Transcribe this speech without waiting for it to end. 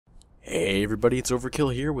Hey everybody, it's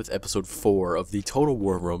Overkill here with episode 4 of the Total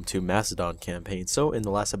War Rome 2 Macedon campaign. So in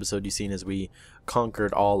the last episode you've seen as we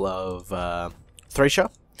conquered all of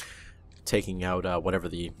Thracia, taking out whatever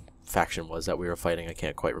the faction was that we were fighting. I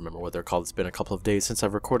can't quite remember what they're called. It's been a couple of days since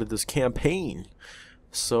I've recorded this campaign.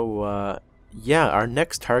 So yeah, our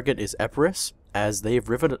next target is Epirus, as they've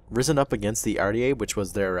risen up against the Ardiae, which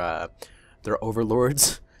was their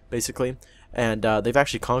overlords, basically. And they've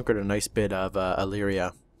actually conquered a nice bit of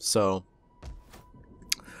Illyria. So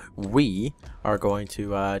we are going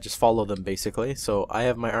to just follow them, basically. So I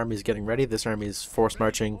have my armies getting ready. This army is force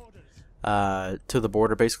marching to the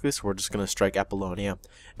border, basically. So we're just going to strike Apollonia,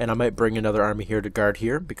 and I might bring another army here to guard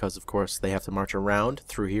here, because of course they have to march around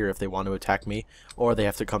through here if they want to attack me, or they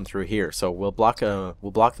have to come through here. So we'll block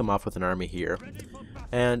them off with an army here,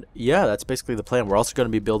 and yeah, that's basically the plan. We're also going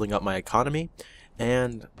to be building up my economy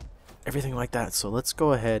and everything like that. So let's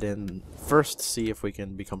go ahead and first see if we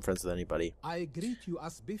can become friends with anybody. I greet you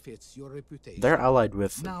as befits your reputation. They're allied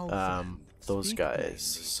with Now, those guys,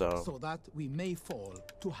 so that we may fall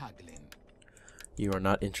to haggling. You are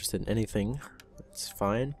not interested in anything. It's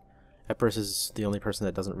fine. Epirus is the only person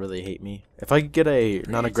that doesn't really hate me. If I could get a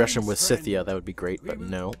non-aggression with Scythia, that would be great, but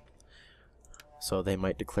no. So they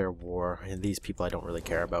might declare war, and these people I don't really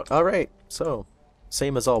care about. Alright, so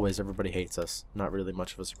same as always, everybody hates us. Not really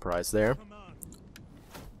much of a surprise there.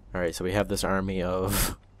 Alright, so we have this army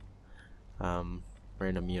of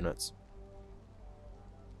random units.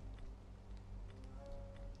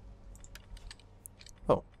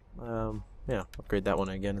 Oh, yeah, upgrade that one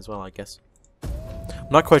again as well, I guess. I'm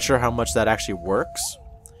not quite sure how much that actually works.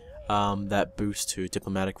 That boost to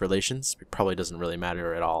diplomatic relations. It probably doesn't really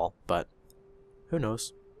matter at all, but who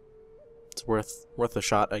knows? It's worth a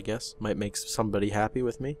shot, I guess. Might make somebody happy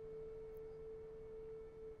with me.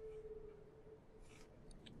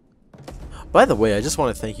 By the way, I just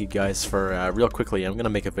want to thank you guys for, real quickly, I'm going to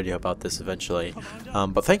make a video about this eventually,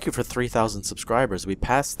 but thank you for 3,000 subscribers. We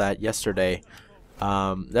passed that yesterday.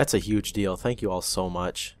 That's a huge deal. Thank you all so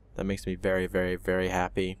much. That makes me very, very, very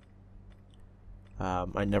happy.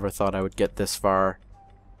 I never thought I would get this far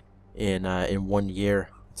in 1 year.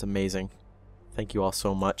 It's amazing. Thank you all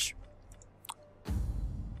so much.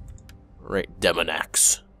 Right,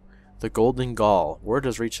 Demonax. The Golden Gaul. Word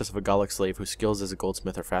has reached us of a Gallic slave whose skills as a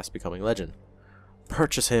goldsmith are fast becoming legend.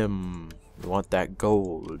 Purchase him. We want that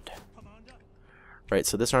gold. Right,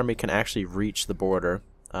 so this army can actually reach the border.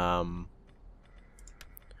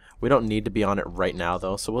 We don't need to be on it right now,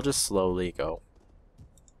 though, so we'll just slowly go.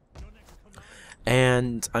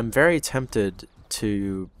 And I'm very tempted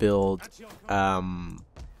to build...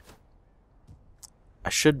 I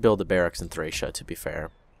should build a barracks in Thracia, to be fair.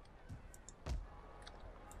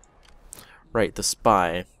 Right, the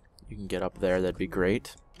spy. You can get up there, that'd be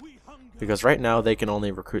great. Because right now they can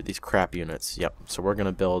only recruit these crap units. Yep, so we're going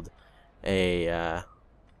to build a...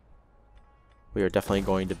 we are definitely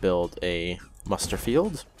going to build a muster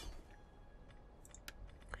field.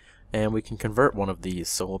 And we can convert one of these,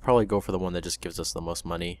 so we'll probably go for the one that just gives us the most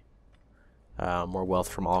money. More wealth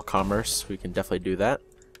from all commerce. We can definitely do that.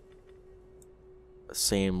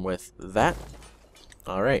 Same with that.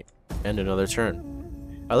 Alright, and another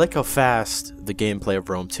turn. I like how fast the gameplay of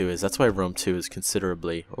Rome 2 is. That's why Rome 2 is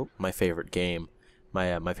considerably my favorite game.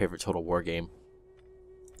 My favorite Total War game.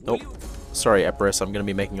 Nope. Sorry, Epirus, I'm going to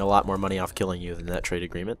be making a lot more money off killing you than that trade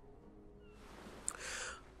agreement.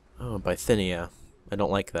 Oh, Bithynia. I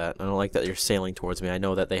don't like that. I don't like that you're sailing towards me. I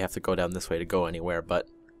know that they have to go down this way to go anywhere, but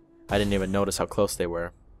I didn't even notice how close they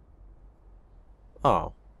were.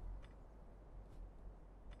 Oh.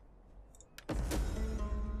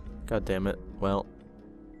 God damn it. Well,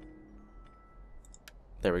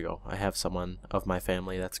 there we go. I have someone of my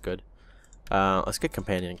family. That's good. Let's get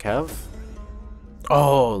Companion Cav.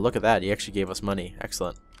 Oh, look at that. He actually gave us money.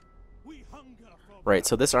 Excellent. Right,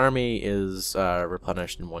 so this army is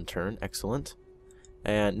replenished in 1 turn. Excellent.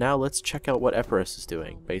 And now let's check out what Epirus is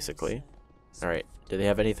doing, basically. Alright, do they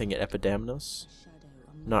have anything at Epidamnos?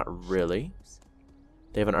 Not really.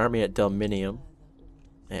 They have an army at Delminium,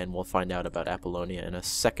 and we'll find out about Apollonia in a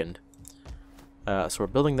second. So we're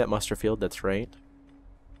building that muster field, that's right.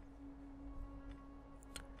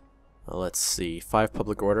 Let's see, 5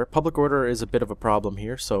 public order. Public order is a bit of a problem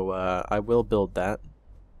here, so I will build that.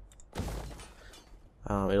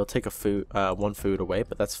 It'll take a 1 food away,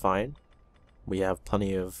 but that's fine. We have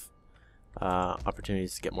plenty of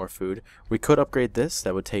opportunities to get more food. We could upgrade this.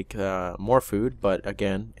 That would take more food, but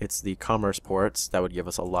again, it's the commerce ports. That would give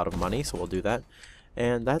us a lot of money, so we'll do that.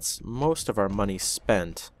 And that's most of our money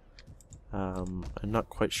spent. I'm not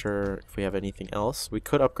quite sure if we have anything else. We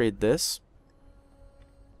could upgrade this.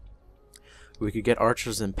 We could get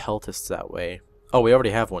archers and peltists that way. Oh, we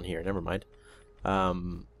already have one here. Never mind.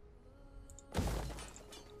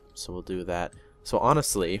 So we'll do that. So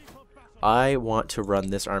honestly, I want to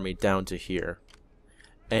run this army down to here.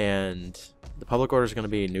 And the public order is going to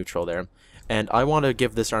be neutral there. And I want to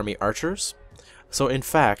give this army archers. So in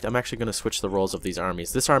fact, I'm actually going to switch the roles of these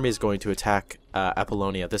armies. This army is going to attack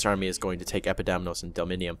Apollonia. This army is going to take Epidamnos and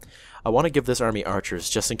Delminium. I want to give this army archers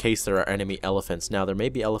just in case there are enemy elephants. Now, there may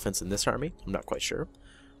be elephants in this army. I'm not quite sure.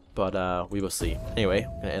 But we will see. Anyway,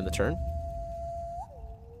 I'm going to end the turn.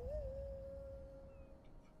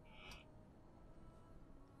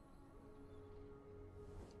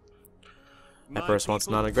 Epirus wants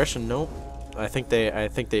non-aggression. No. I think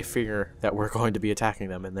they fear that we're going to be attacking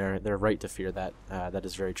them, and they're right to fear that. That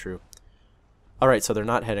is very true. All right, so they're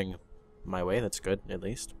not heading my way. That's good, at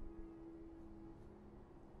least.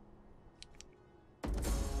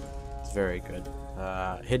 It's very good.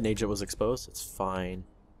 Hidden agent was exposed. It's fine.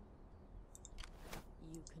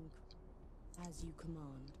 You can, as you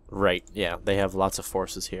command. Right. Yeah, they have lots of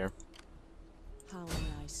forces here. How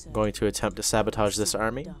may I serve? Going to attempt to sabotage this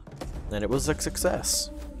army, and it was a success.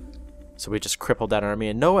 So we just crippled that army,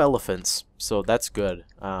 and no elephants, so that's good.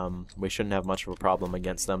 We shouldn't have much of a problem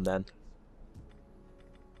against them then.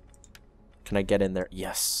 Can I get in there?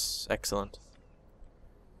 Yes, excellent.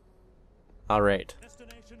 Alright,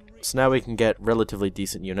 so now we can get relatively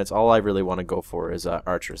decent units. All I really want to go for is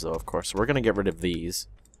archers, though, of course. So we're going to get rid of these,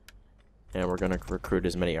 and we're going to recruit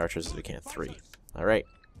as many archers as we can. 3. Alright.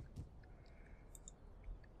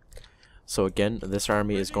 So again, this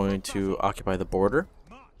army is going to occupy the border.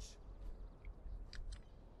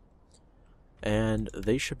 And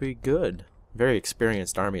they should be good. Very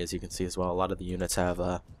experienced army, as you can see as well. A lot of the units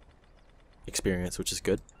have experience, which is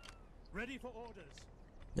good. Ready for orders.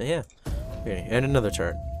 Yeah. Okay, and another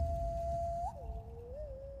turn.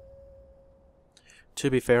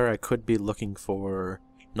 To be fair, I could be looking for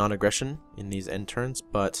non-aggression in these end turns,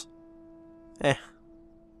 but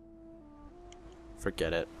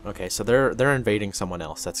forget it. Okay, so they're invading someone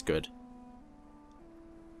else. That's good.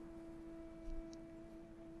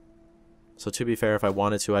 So to be fair, if I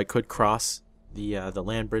wanted to, I could cross the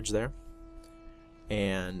land bridge there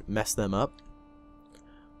and mess them up.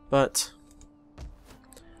 But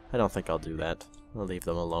I don't think I'll do that. I'll leave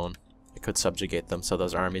them alone. I could subjugate them so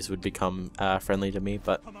those armies would become friendly to me,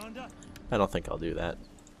 but I don't think I'll do that.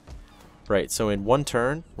 Right, so in one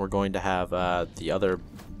turn, we're going to have the other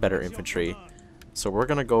better infantry. So we're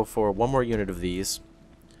going to go for one more unit of these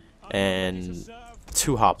and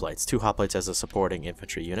 2 hoplites. 2 hoplites as a supporting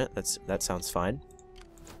infantry unit. That sounds fine.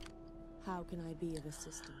 How can I be of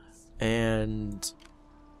assistance? And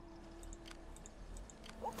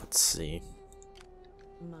let's see.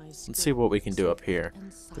 Let's see what we can do up here.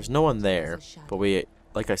 There's no one there, but we,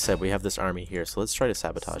 like I said, we have this army here, so let's try to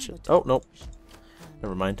sabotage it. Oh, nope.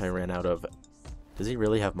 Never mind, I ran out of... Does he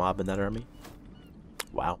really have mob in that army?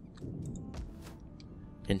 Wow.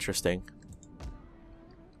 Interesting.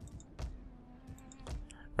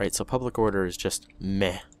 Right, so public order is just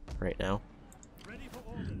meh right now.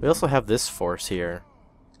 We also have this force here.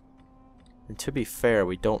 And to be fair,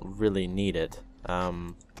 we don't really need it.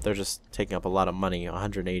 They're just taking up a lot of money.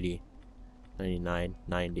 180, 99,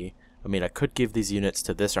 90. I mean, I could give these units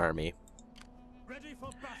to this army.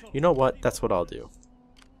 You know what? That's what I'll do.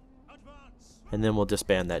 And then we'll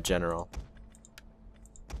disband that general.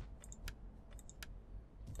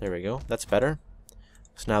 There we go. That's better.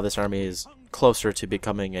 So now this army is closer to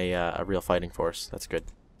becoming a real fighting force. That's good.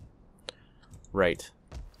 Right.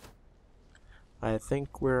 I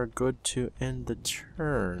think we're good to end the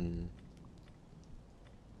turn.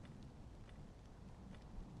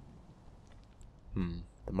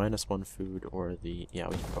 The -1 food or the... Yeah,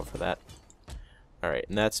 we can go for that. Alright,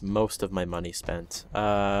 and that's most of my money spent.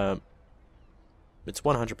 It's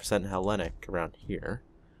 100% Hellenic around here.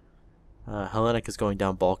 Hellenic is going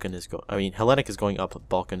down, Balkan is Hellenic is going up,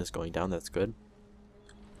 Balkan is going down, that's good.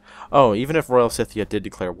 Oh, even if Royal Scythia did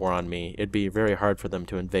declare war on me, it'd be very hard for them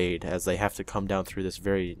to invade, as they have to come down through this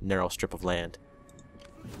very narrow strip of land.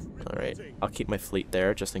 Alright, I'll keep my fleet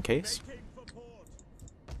there, just in case.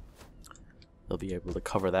 They'll be able to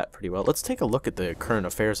cover that pretty well. Let's take a look at the current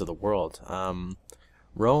affairs of the world.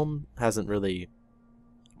 Rome hasn't really...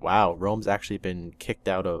 Wow, Rome's actually been kicked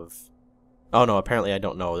out of... Oh no, apparently I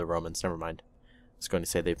don't know the Romans, never mind. I was going to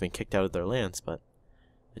say they've been kicked out of their lands, but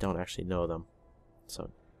I don't actually know them.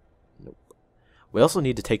 So, nope. We also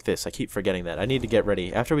need to take this, I keep forgetting that. I need to get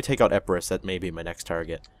ready. After we take out Epirus, that may be my next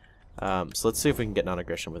target. So let's see if we can get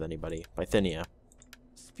non-aggression with anybody. Bithynia.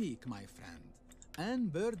 Speak, my friend,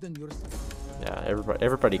 and burden yourself. Yeah,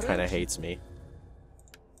 everybody kind of hates me.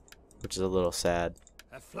 which is a little sad.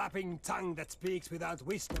 A flapping tongue that speaks without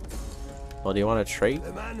wisdom. Well, do you want to trade?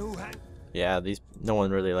 The man who had... Yeah, no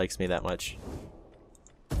one really likes me that much.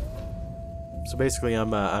 So basically,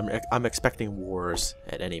 I'm expecting wars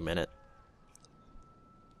at any minute.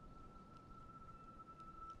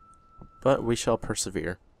 But we shall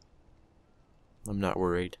persevere. I'm not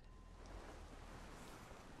worried.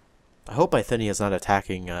 I hope Bithynia is not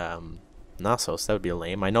attacking Knossos. That would be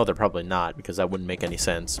lame. I know they're probably not, because that wouldn't make any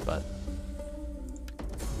sense, but...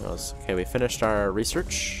 Okay, we finished our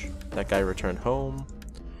research. That guy returned home.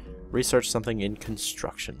 Research something in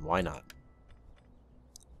construction. Why not?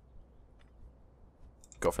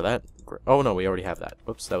 Go for that. Oh no, we already have that.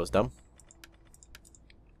 Whoops, that was dumb.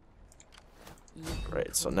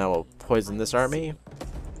 Right, so now we'll poison this army.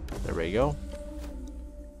 There we go.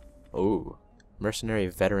 Ooh. Mercenary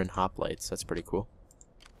veteran hoplites. That's pretty cool.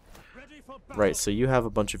 Right, so you have a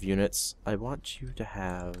bunch of units. I want you to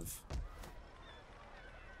have...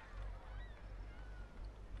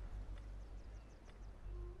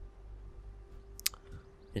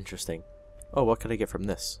 Interesting. Oh, what could I get from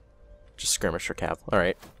this? Just skirmisher cav.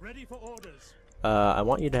 Alright. I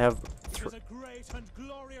want you to have...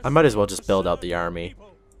 I might as well just build out the army.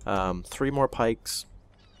 3 more pikes.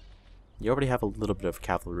 You already have a little bit of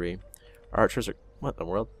cavalry. Archers are... What in the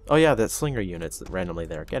world? Oh yeah, that slinger unit's randomly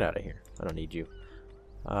there. Get out of here. I don't need you.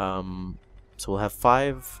 So we'll have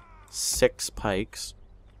 5, 6 pikes.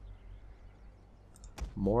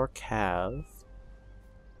 More cav.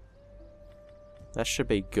 That should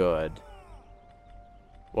be good.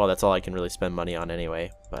 Well, that's all I can really spend money on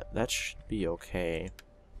anyway, but that should be okay.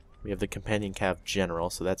 We have the companion cav general,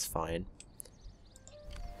 so that's fine.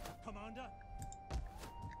 Commander?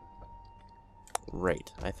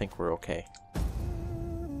 Right, I think we're okay.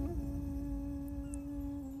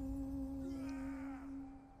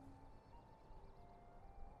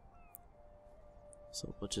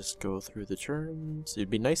 So we'll just go through the turns. It'd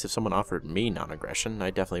be nice if someone offered me non-aggression. I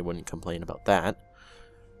definitely wouldn't complain about that.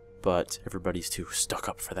 But everybody's too stuck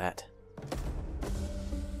up for that.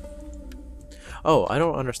 Oh, I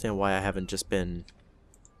don't understand why I haven't just been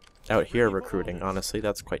out here recruiting, honestly.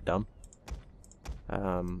 That's quite dumb.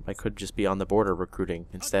 I could just be on the border recruiting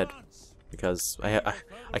instead. Because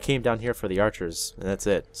I came down here for the archers, and that's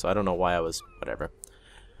it. So I don't know why I was... whatever.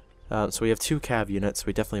 So we have 2 cav units.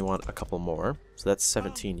 We definitely want a couple more. So that's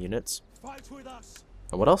 17 units.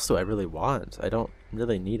 And what else do I really want? I don't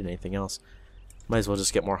really need anything else. Might as well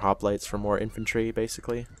just get more hoplites for more infantry,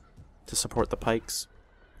 basically, to support the pikes.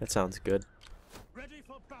 That sounds good.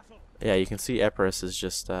 Yeah, you can see Epirus is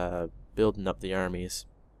just building up the armies.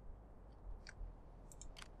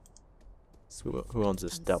 Who owns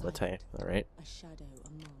this Dalmatei? Alright.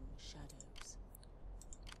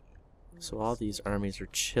 So all these armies are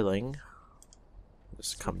chilling.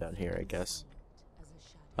 Just come down here, I guess.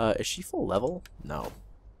 Is she full level? No.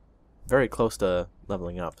 Very close to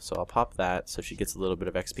leveling up, so I'll pop that so she gets a little bit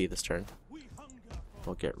of XP this turn.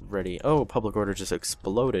 We'll get ready. Oh, public order just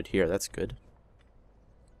exploded here. That's good.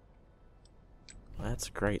 That's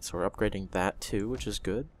great. So we're upgrading that too, which is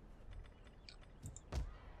good.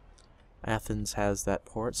 Athens has that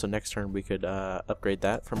port, so next turn we could upgrade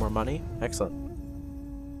that for more money. Excellent.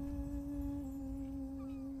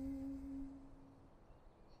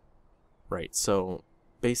 Right, so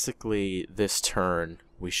basically this turn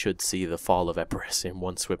we should see the fall of Epirus in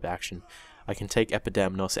one swift action. I can take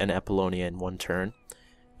Epidamnos and Apollonia in one turn,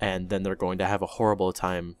 and then they're going to have a horrible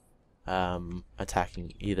time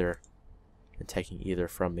attacking either and taking either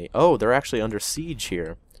from me. Oh, they're actually under siege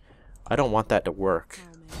here. I don't want that to work.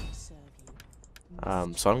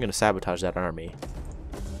 So I'm going to sabotage that army.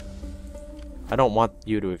 I don't want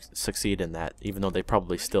you to succeed in that, even though they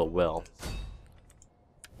probably still will.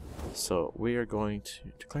 So we are going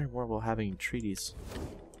to declare war while having treaties.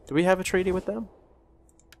 Do we have a treaty with them?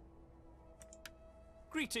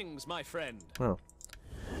 Greetings, my friend. Oh.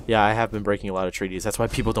 Yeah, I have been breaking a lot of treaties. That's why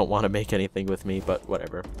people don't want to make anything with me, but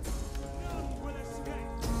whatever.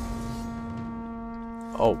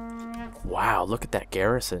 Oh. Wow, look at that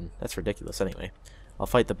garrison. That's ridiculous anyway. I'll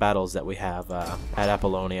fight the battles that we have at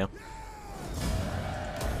Apollonia.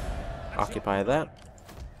 Occupy that.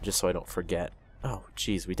 Just so I don't forget. Oh,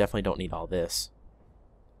 geez, we definitely don't need all this.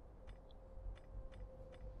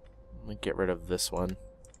 Let me get rid of this one.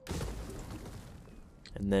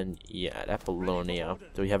 And then, yeah, at Apollonia.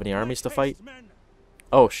 Do we have any armies to fight?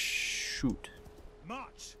 Oh, shoot.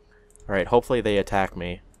 Alright, hopefully they attack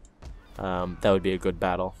me. That would be a good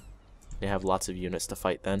battle. They have lots of units to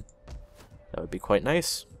fight then. That would be quite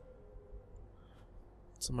nice.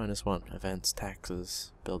 It's a -1. Events,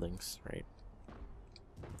 taxes, buildings, right.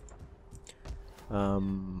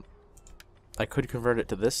 I could convert it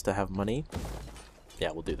to this to have money.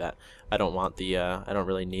 Yeah, we'll do that. I don't want the, I don't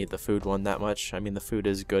really need the food one that much. I mean, the food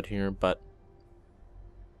is good here, but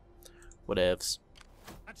whatevs.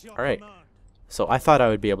 Alright, so I thought I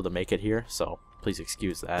would be able to make it here, so please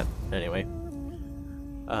excuse that. Anyway.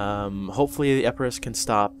 Hopefully the Empress can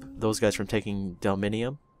stop those guys from taking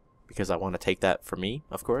Delminium, because I want to take that for me,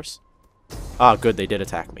 of course. Ah, good, they did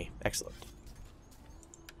attack me. Excellent.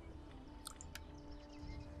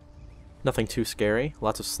 Nothing too scary.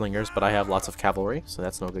 Lots of slingers, but I have lots of cavalry, so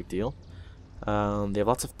that's no big deal. They have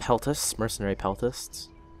lots of peltists, mercenary peltists.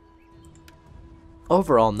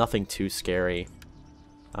 Overall, nothing too scary.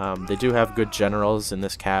 They do have good generals in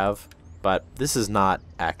this cav, but this is not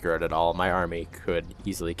accurate at all. My army could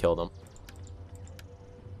easily kill them.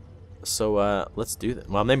 So, let's do this.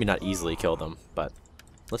 Well, maybe not easily kill them, but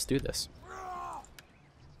let's do this.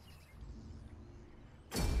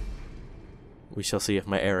 We shall see if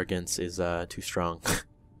my arrogance is too strong.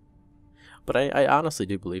 But I honestly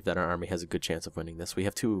do believe that our army has a good chance of winning this. We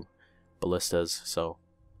have 2 ballistas, so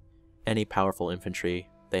any powerful infantry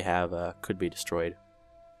they have could be destroyed.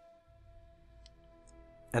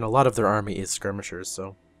 And a lot of their army is skirmishers,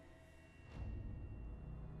 so...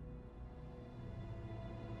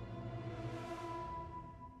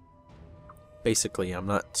 Basically, I'm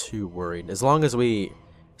not too worried. As long as we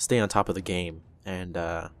stay on top of the game and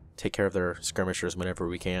take care of their skirmishers whenever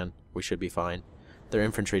we can, we should be fine. Their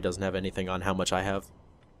infantry doesn't have anything on how much I have.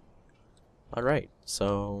 Alright,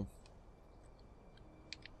 so...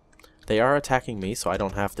 They are attacking me, so I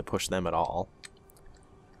don't have to push them at all.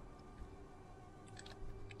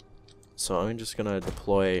 So I'm just going to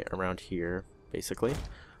deploy around here, basically.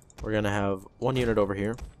 We're going to have 1 unit over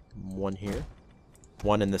here, 1 here,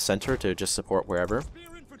 1 in the center to just support wherever.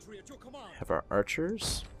 Have our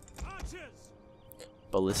archers,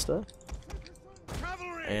 ballista,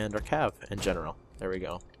 and our cav and general. There we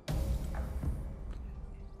go.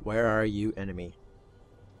 Where are you, enemy?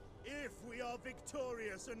 If we are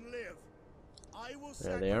victorious and live, I will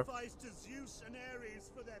there they are. sacrifice to Zeus and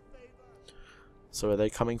Ares for their favor. So are they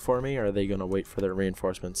coming for me, or are they going to wait for their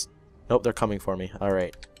reinforcements? Nope, they're coming for me.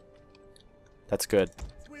 Alright. That's good.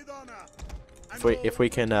 With honor. If we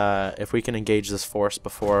can engage this force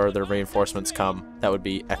before the reinforcements come, that would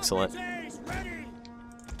be excellent.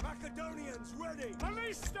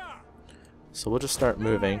 So we'll just start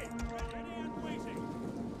moving,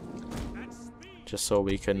 just so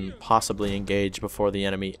we can possibly engage before the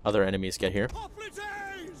other enemies get here.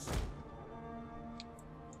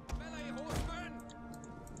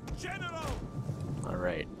 All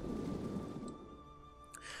right.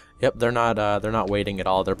 Yep, they're not waiting at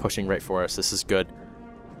all. They're pushing right for us. This is good.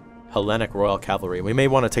 Hellenic Royal Cavalry. We may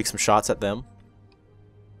want to take some shots at them.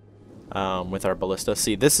 With our ballista.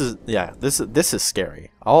 See, this is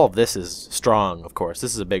scary. All of this is strong, of course.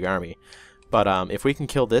 This is a big army. But if we can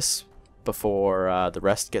kill this before the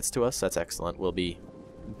rest gets to us, that's excellent. We'll be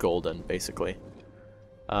golden, basically.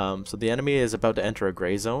 So the enemy is about to enter a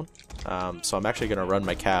gray zone. So I'm actually going to run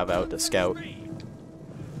my cav out to scout,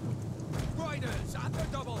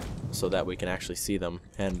 so that we can actually see them,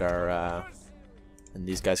 and our and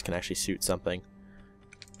these guys can actually shoot something.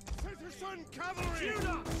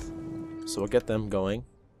 So we'll get them going.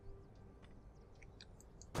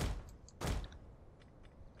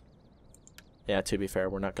 Yeah, to be fair,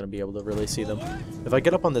 we're not going to be able to really see them. If I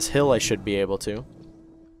get up on this hill, I should be able to.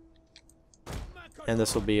 And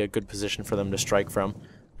this will be a good position for them to strike from.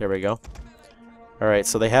 There we go. Alright,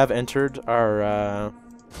 so they have entered our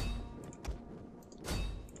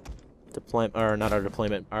deployment, or not our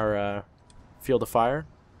deployment, our field of fire.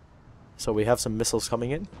 So we have some missiles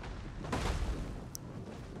coming in.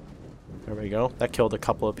 There we go. That killed a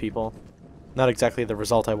couple of people. Not exactly the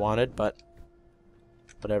result I wanted, but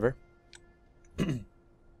whatever. There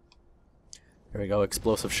we go.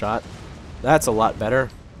 Explosive shot. That's a lot better.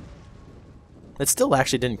 It still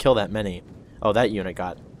actually didn't kill that many. Oh, that unit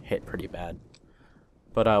got hit pretty bad.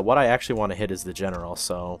 But what I actually want to hit is the general,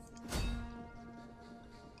 so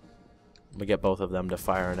we get both of them to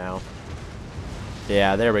fire now.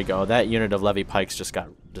 Yeah, there we go. That unit of levy pikes just got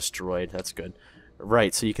destroyed. That's good.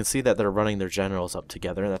 Right, so you can see that they're running their generals up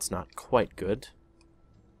together. That's not quite good.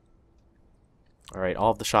 Alright,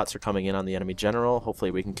 all of the shots are coming in on the enemy general.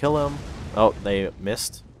 Hopefully we can kill him. Oh, they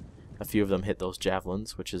missed. A few of them hit those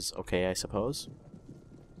javelins, which is okay, I suppose.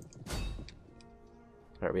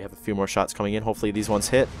 Alright, we have a few more shots coming in. Hopefully these ones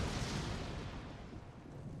hit.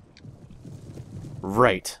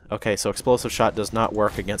 Right. Okay, so explosive shot does not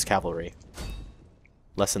work against cavalry.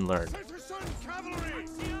 Lesson learned.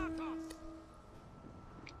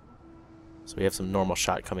 So we have some normal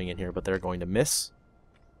shot coming in here, but they're going to miss.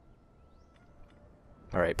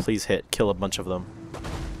 Alright, please hit. Kill a bunch of them.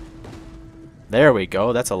 There we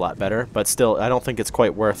go. That's a lot better. But still, I don't think it's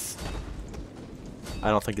quite worth... I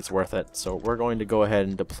don't think it's worth it. So we're going to go ahead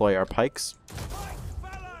and deploy our pikes.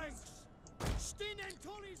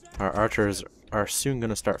 Our archers are soon going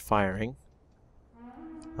to start firing.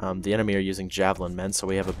 The enemy are using javelin men, so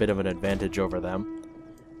we have a bit of an advantage over them.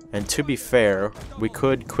 And to be fair, we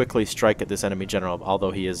could quickly strike at this enemy general,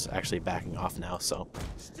 although he is actually backing off now, so...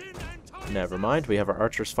 Never mind, we have our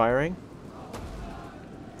archers firing.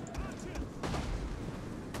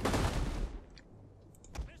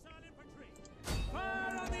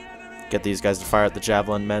 Get these guys to fire at the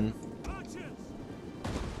javelin men.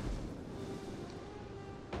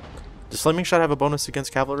 Does Flaming Shot have a bonus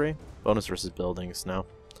against cavalry? Bonus versus buildings, no.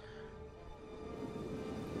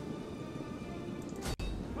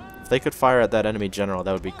 If they could fire at that enemy general,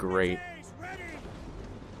 that would be great.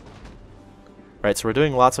 Right, so we're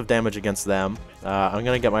doing lots of damage against them. I'm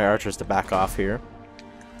going to get my archers to back off here.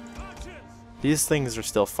 These things are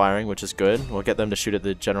still firing, which is good. We'll get them to shoot at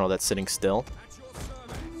the general that's sitting still.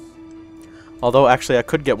 Although, actually, I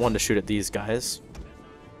could get one to shoot at these guys.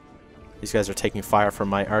 These guys are taking fire from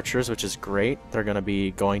my archers, which is great. They're going to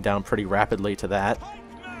be going down pretty rapidly to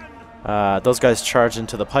that. Those guys charge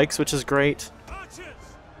into the pikes, which is great.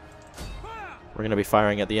 We're going to be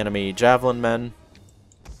firing at the enemy javelin men.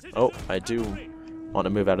 Oh, I do want to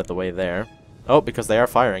move out of the way there. Oh, because they are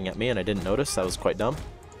firing at me and I didn't notice. That was quite dumb.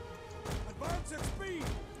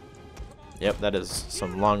 Yep, that is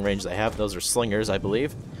some long range they have. Those are slingers, I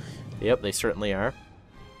believe. Yep, they certainly are.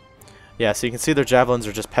 Yeah, so you can see their javelins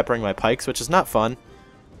are just peppering my pikes, which is not fun.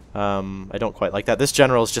 I don't quite like that. This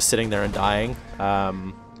general is just sitting there and dying,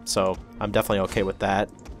 so I'm definitely okay with that.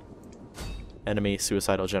 Enemy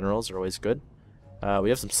suicidal generals are always good. We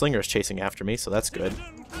have some slingers chasing after me, so that's good.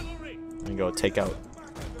 And go take out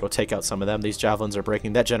some of them. These javelins are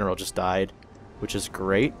breaking. That general just died, which is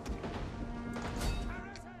great.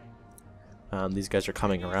 These guys are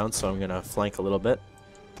coming around, so I'm gonna flank a little bit.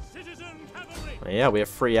 Yeah, we have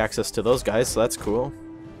free access to those guys, so that's cool.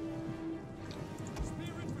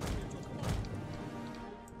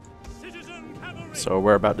 So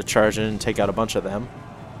we're about to charge in and take out a bunch of them.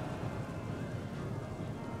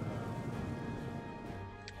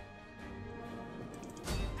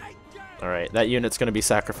 Alright, that unit's going to be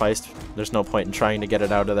sacrificed. There's no point in trying to get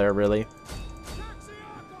it out of there, really.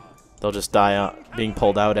 They'll just die being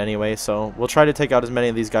pulled out anyway, so we'll try to take out as many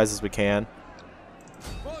of these guys as we can.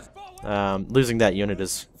 Losing that unit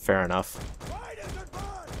is fair enough.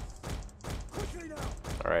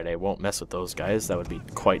 Alright, I won't mess with those guys. That would be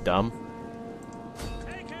quite dumb.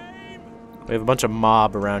 We have a bunch of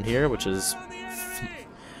mob around here, which is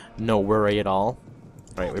no worry at all.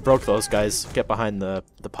 Alright, we broke those guys. Get behind the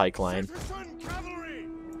pike line.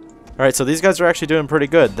 Alright, so these guys are actually doing pretty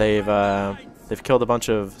good. They've killed a bunch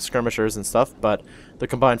of skirmishers and stuff, but the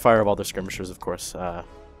combined fire of all the skirmishers, of course,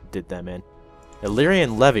 did them in.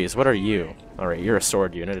 Illyrian levies, what are you? Alright, you're a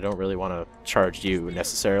sword unit. I don't really want to charge you,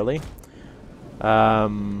 necessarily.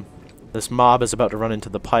 This mob is about to run into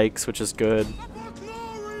the pikes, which is good.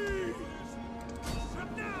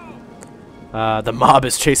 The mob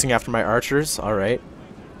is chasing after my archers. Alright.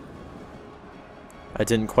 I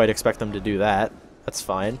didn't quite expect them to do that. That's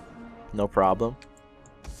fine. No problem.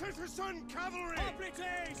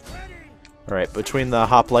 Alright, between the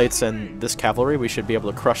hoplites and this cavalry, we should be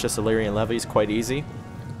able to crush this Illyrian levies quite easy.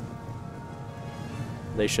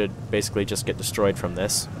 They should basically just get destroyed from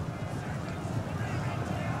this.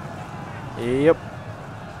 Yep.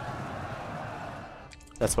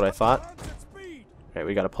 That's what I thought. Alright,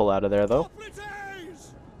 we gotta pull out of there, though.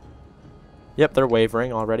 Yep, they're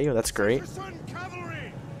wavering already. That's great.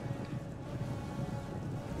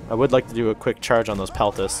 I would like to do a quick charge on those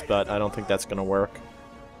peltas, but I don't think that's gonna work.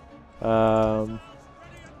 Oh,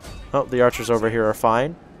 the archers over here are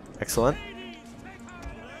fine. Excellent.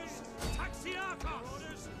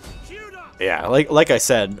 Yeah, like I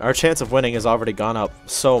said, our chance of winning has already gone up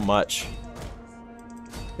so much.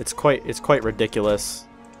 It's quite ridiculous.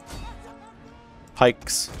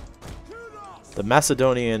 Pikes. The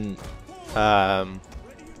Macedonian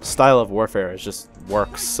style of warfare just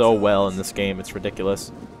works so well in this game. It's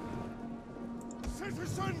ridiculous.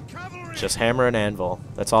 Just hammer and anvil.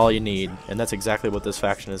 That's all you need, and that's exactly what this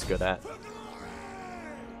faction is good at.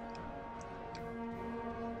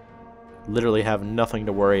 Literally have nothing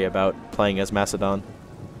to worry about playing as Macedon.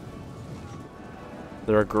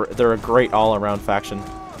 They're a great all-around faction.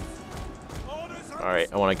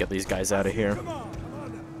 Alright, I want to get these guys out of here.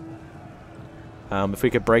 If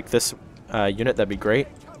we could break this unit, that'd be great.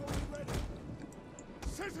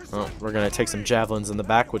 Oh, we're going to take some javelins in the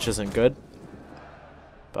back, which isn't good.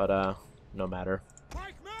 But, no matter.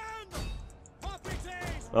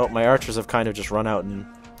 Oh, my archers have kind of just run out and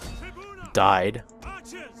died.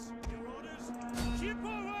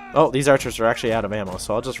 Oh, these archers are actually out of ammo,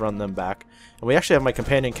 so I'll just run them back. And we actually have my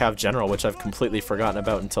companion Cav General, which I've completely forgotten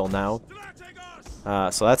about until now.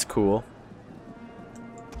 So that's cool.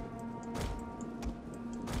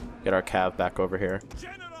 Get our Cav back over here.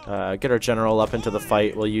 Get our General up into the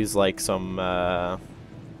fight. We'll use like some...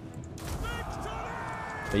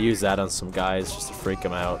 we'll use that on some guys just to freak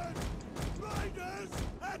them out.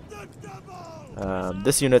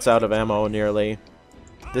 This unit's out of ammo nearly.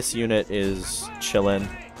 This unit is chillin'.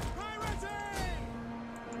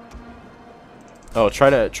 Oh, try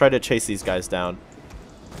to chase these guys down.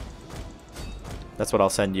 That's what I'll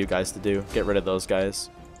send you guys to do. Get rid of those guys.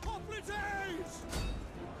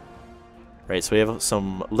 Right, so we have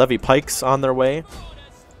some levy pikes on their way.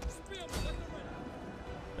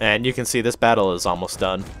 And you can see this battle is almost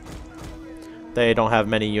done. They don't have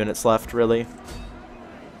many units left, really.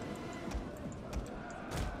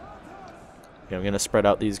 Okay, I'm going to spread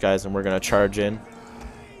out these guys and we're going to charge in.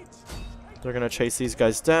 They're going to chase these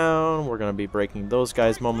guys down. We're going to be breaking those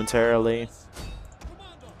guys momentarily.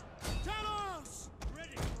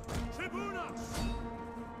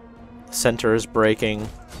 Center is breaking.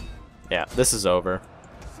 Yeah, this is over.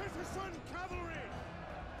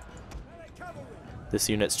 This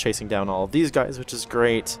unit's chasing down all of these guys, which is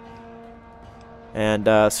great.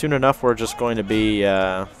 And soon enough, we're just going to be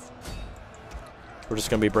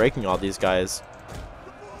breaking all these guys.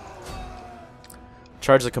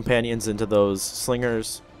 Charge the companions into those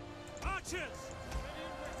slingers.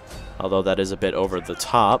 Although that is a bit over the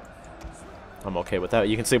top. I'm okay with that.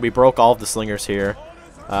 You can see we broke all of the slingers here.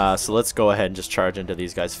 So let's go ahead and just charge into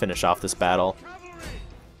these guys, finish off this battle.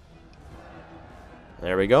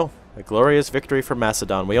 There we go. A glorious victory for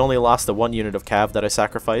Macedon. We only lost the one unit of Cav that I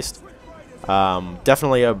sacrificed.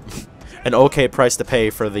 Definitely an okay price to pay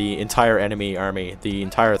for the entire enemy army. The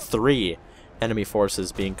entire 3 enemy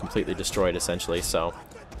forces being completely destroyed, essentially. So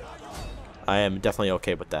I am definitely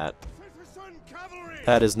okay with that.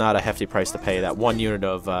 That is not a hefty price to pay. That one unit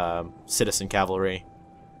of citizen cavalry.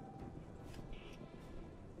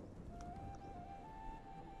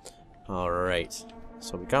 Alright,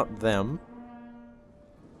 so we got them.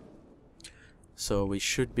 So we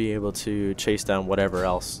should be able to chase down whatever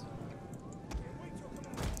else.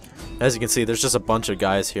 As you can see, there's just a bunch of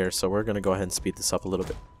guys here, so we're going to go ahead and speed this up a little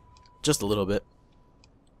bit. Just a little bit.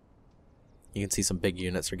 You can see some big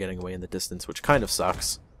units are getting away in the distance, which kind of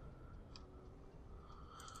sucks.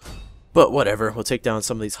 But whatever, we'll take down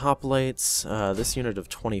some of these hoplites. This unit of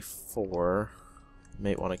 24...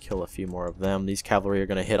 Might want to kill a few more of them. These cavalry are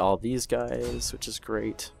going to hit all these guys, which is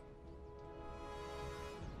great.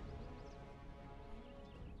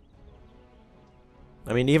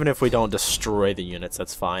 I mean, even if we don't destroy the units,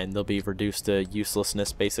 that's fine. They'll be reduced to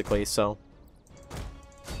uselessness, basically, so...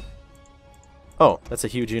 Oh, that's a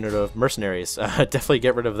huge unit of mercenaries. Definitely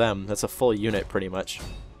get rid of them. That's a full unit, pretty much.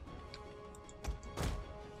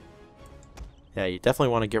 Yeah, you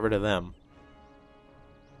definitely want to get rid of them.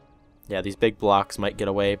 Yeah, these big blocks might get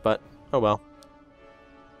away, but oh well.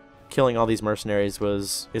 Killing all these mercenaries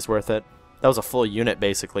is worth it. That was a full unit,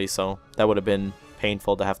 basically, so that would have been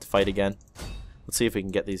painful to have to fight again. Let's see if we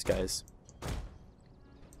can get these guys.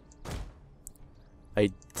 I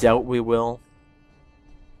doubt we will.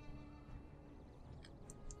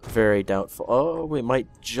 Very doubtful. Oh, we might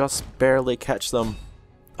just barely catch them.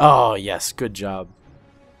 Oh, yes, good job.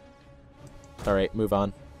 Alright, move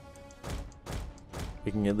on.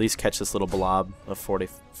 We can at least catch this little blob of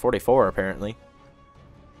 44, apparently.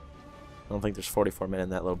 I don't think there's 44 men in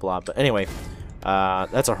that little blob. But anyway,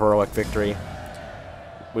 that's a heroic victory.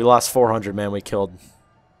 We lost 400 men. We killed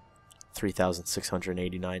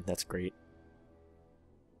 3,689. That's great.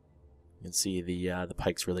 You can see the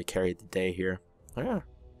pikes really carried the day here. Oh, yeah.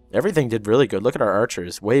 Everything did really good. Look at our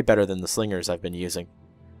archers. Way better than the slingers I've been using.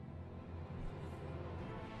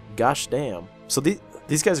 Gosh damn. So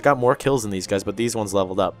these guys got more kills than these guys, but these ones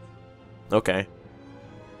leveled up. Okay.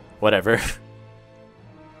 Whatever.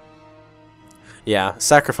 Yeah,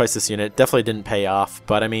 sacrifice this unit. Definitely didn't pay off,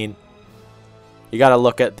 but I mean, you gotta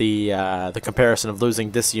look at the comparison of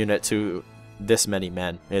losing this unit to this many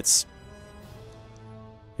men. It's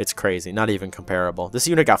crazy. Not even comparable. This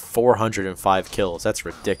unit got 405 kills. That's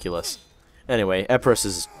ridiculous. Anyway, Epirus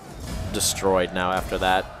is destroyed now after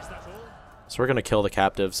that. So we're going to kill the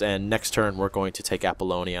captives, and next turn we're going to take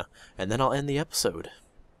Apollonia, and then I'll end the episode.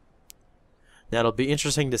 Now it'll be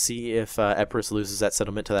interesting to see if Epirus loses that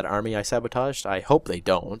settlement to that army I sabotaged. I hope they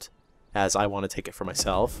don't, as I want to take it for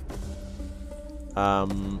myself.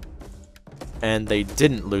 And they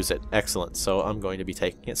didn't lose it. Excellent. So I'm going to be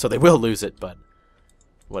taking it. So they will lose it, but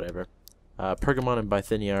whatever. Pergamon and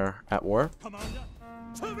Bithynia are at war. Commander,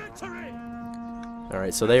 to victory!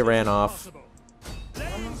 Alright, so they ran off.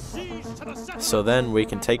 Laying siege to the city. So then we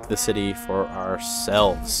can take the city for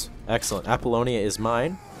ourselves. Excellent. Apollonia is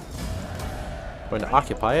mine. Going to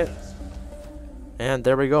occupy it. And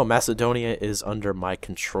there we go. Macedonia is under my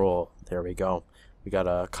control. There we go. We got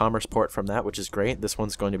a commerce port from that, which is great. This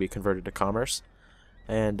one's going to be converted to commerce.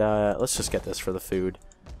 And let's just get this for the food.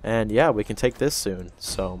 And yeah, we can take this soon.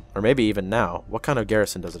 So, or maybe even now. What kind of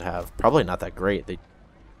garrison does it have? Probably not that great.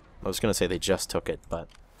 I was going to say they just took it, but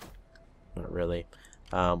not really.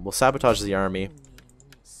 We'll sabotage the army.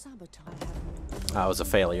 That was a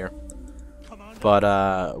failure.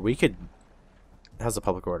 But we could... How's the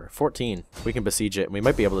public order? 14. We can besiege it. We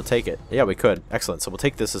might be able to take it. Yeah, we could. Excellent. So we'll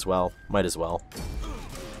take this as well. Might as well.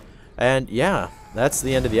 And yeah, that's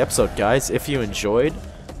the end of the episode, guys. If you enjoyed,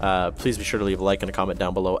 please be sure to leave a like and a comment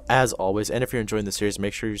down below, as always. And if you're enjoying the series,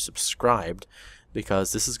 make sure you're subscribed,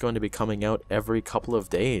 because this is going to be coming out every couple of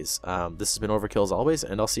days. This has been Overkill as always,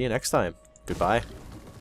 and I'll see you next time. Goodbye.